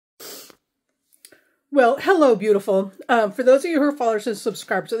Well, hello, beautiful. For those of you who are followers and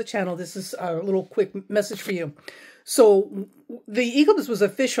subscribers to the channel, this is a little quick message for you. So the eclipse was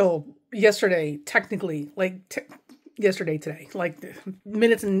official yesterday, technically, yesterday, today, like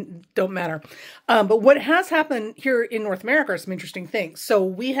minutes and don't matter. But what has happened here in North America are some interesting things. So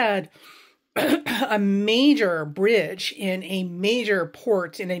we had a major bridge in a major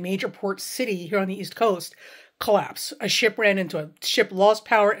port city here on the East Coast collapse. A ship lost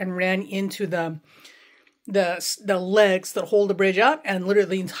power and ran into the legs that hold the bridge up, and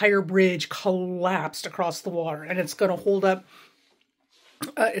literally the entire bridge collapsed across the water, and it's going to hold up.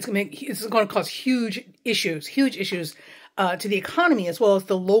 It's going to cause huge issues to the economy as well as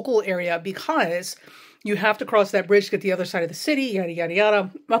the local area, because you have to cross that bridge to get the other side of the city, yada, yada,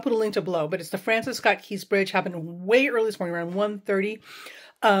 yada. I'll put a link to below, but it's the Francis Scott Keys Bridge. Happened way early this morning, around 1:30.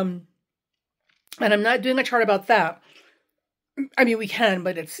 And I'm not doing a chart about that. I mean, we can,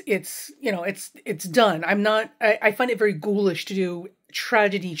 but it's done. I find it very ghoulish to do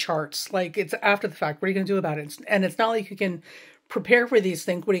tragedy charts. Like, it's after the fact. What are you going to do about it? And it's not like you can prepare for these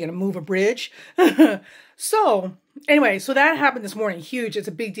things. What are you going to move a bridge? So anyway, so that happened this morning. Huge. It's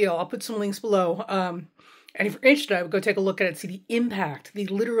a big deal. I'll put some links below. And if you're interested, I would go take a look at it, see the impact, the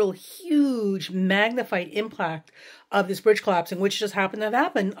literal huge magnified impact of this bridge collapsing, which just happened to have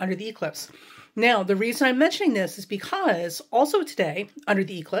happened under the eclipse. Now, the reason I'm mentioning this is because also today, under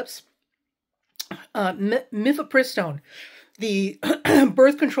the eclipse, mifepristone, the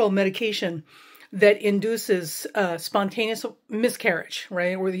birth control medication that induces spontaneous miscarriage,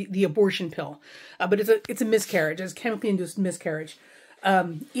 right, or the abortion pill, but it's a miscarriage, it's chemically induced miscarriage,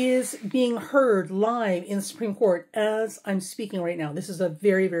 is being heard live in the Supreme Court as I'm speaking right now. This is a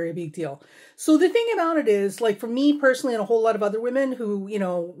very, very big deal. So the thing about it is, like, for me personally and a whole lot of other women who,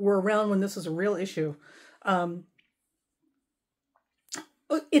 were around when this was a real issue,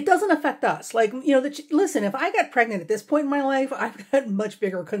 it doesn't affect us. Like, listen, if I got pregnant at this point in my life, I've got much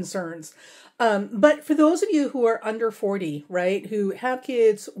bigger concerns. But for those of you who are under 40, right, who have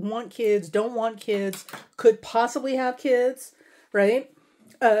kids, want kids, don't want kids, could possibly have kids, right?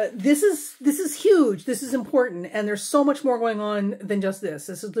 This is huge. This is important. And there's so much more going on than just this.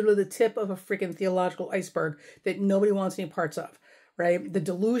 This is literally the tip of a freaking theological iceberg that nobody wants any parts of, right? The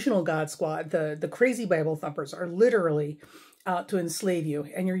delusional God squad, the crazy Bible thumpers are literally out to enslave you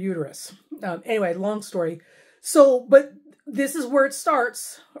and your uterus. Anyway, long story. So, but this is where it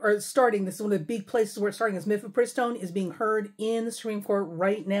starts, or it's starting. This is one of the big places where it's starting. Is mifepristone is being heard in the Supreme Court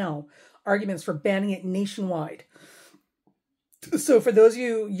right now. Arguments for banning it nationwide. So for those of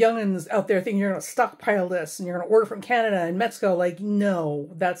you youngins out there thinking you're going to stockpile this and you're going to order from Canada and Mexico, like,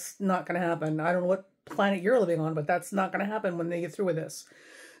 no, that's not going to happen. I don't know what planet you're living on, but that's not going to happen when they get through with this.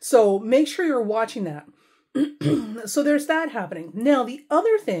 So make sure you're watching that. So there's that happening. Now, the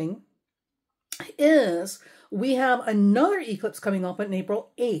other thing is we have another eclipse coming up on April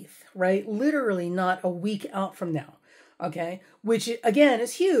 8th, right? Literally not a week out from now. Okay, which again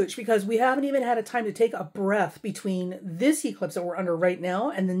is huge because we haven't even had a time to take a breath between this eclipse that we're under right now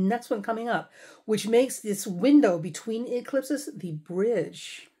and the next one coming up, which makes this window between eclipses, the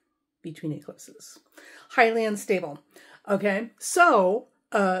bridge between eclipses, highly unstable. Okay, so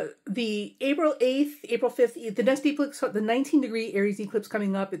the April 8th, April 5th, the next eclipse, the 19-degree Aries eclipse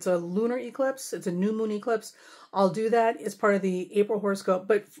coming up, it's a lunar eclipse. It's a new moon eclipse. I'll do that as part of the April horoscope,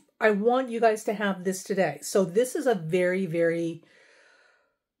 but I want you guys to have this today. So this is a very, very,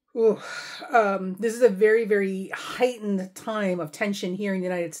 this is a very, very heightened time of tension here in the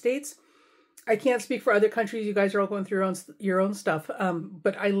United States. I can't speak for other countries. You guys are all going through your own stuff,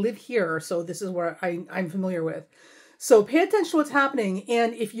 but I live here, so this is where I'm familiar with. So pay attention to what's happening.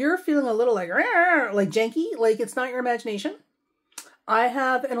 And if you're feeling a little like janky, like it's not your imagination, I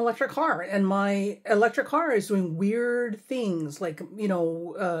have an electric car, and my electric car is doing weird things like,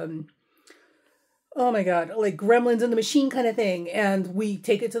 oh my God, like Gremlins in the Machine kind of thing. And we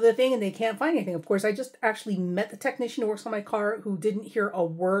take it to the thing and they can't find anything. Of course, I just actually met the technician who works on my car who didn't hear a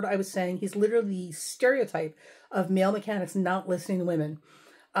word I was saying. He's literally the stereotype of male mechanics not listening to women.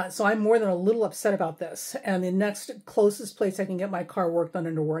 So I'm more than a little upset about this. And the next closest place I can get my car worked on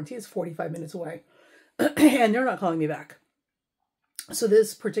under warranty is 45 minutes away. And they're not calling me back. So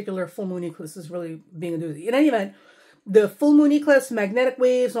this particular full moon eclipse is really being a doozy. In any event, the full moon eclipse, magnetic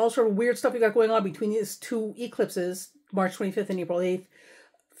waves, and all sort of weird stuff we got going on between these two eclipses, March 25th and April 8th,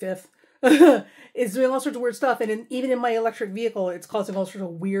 5th, is doing all sorts of weird stuff. And even in my electric vehicle, it's causing all sorts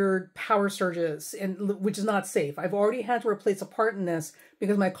of weird power surges, which is not safe. I've already had to replace a part in this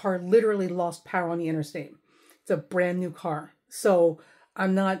because my car literally lost power on the interstate. It's a brand new car. So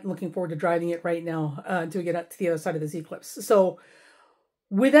I'm not looking forward to driving it right now to get up to the other side of this eclipse. So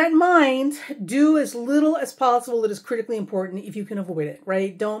With that in mind, do as little as possible that is critically important if you can avoid it,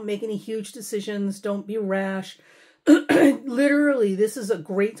 right? Don't make any huge decisions. Don't be rash. Literally, this is a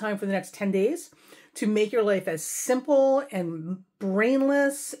great time for the next 10 days to make your life as simple and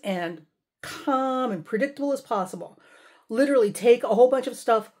brainless and calm and predictable as possible. Literally take a whole bunch of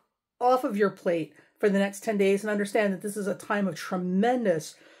stuff off of your plate for the next 10 days and understand that this is a time of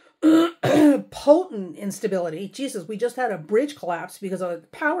tremendous potent instability. Jesus, we just had a bridge collapse because of a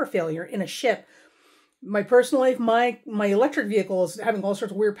power failure in a ship. My personal life, my electric vehicle is having all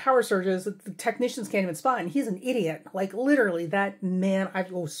sorts of weird power surges that the technicians can't even spot, and he's an idiot. Like, literally, that man,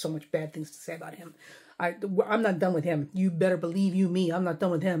 I've so much bad things to say about him. I'm not done with him. You better believe you me, I'm not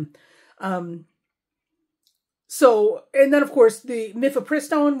done with him. So, and then of course, the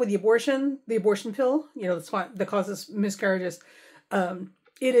mifepristone with the abortion pill, you know, that causes miscarriages.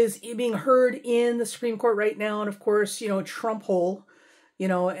 It is being heard in the Supreme Court right now. And of course, you know, Trump hole, you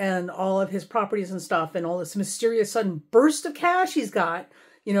know, and all of his properties and stuff and all this mysterious sudden burst of cash he's got,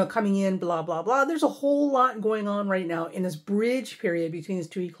 you know, coming in, blah, blah, blah. There's a whole lot going on right now in this bridge period between these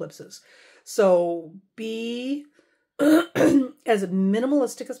two eclipses. So be as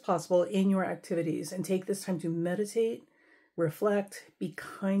minimalistic as possible in your activities and take this time to meditate, reflect, be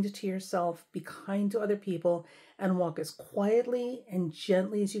kind to yourself, be kind to other people, and walk as quietly and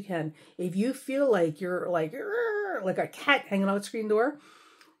gently as you can. If you feel like you're like a cat hanging out the screen door,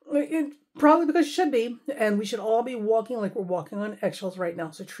 probably because you should be, and we should all be walking like we're walking on eggshells right now.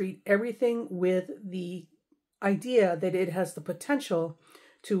 So treat everything with the idea that it has the potential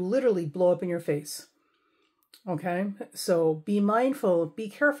to literally blow up in your face. Okay, so be mindful, be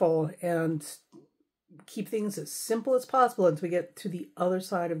careful, and keep things as simple as possible until we get to the other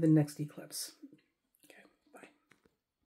side of the next eclipse.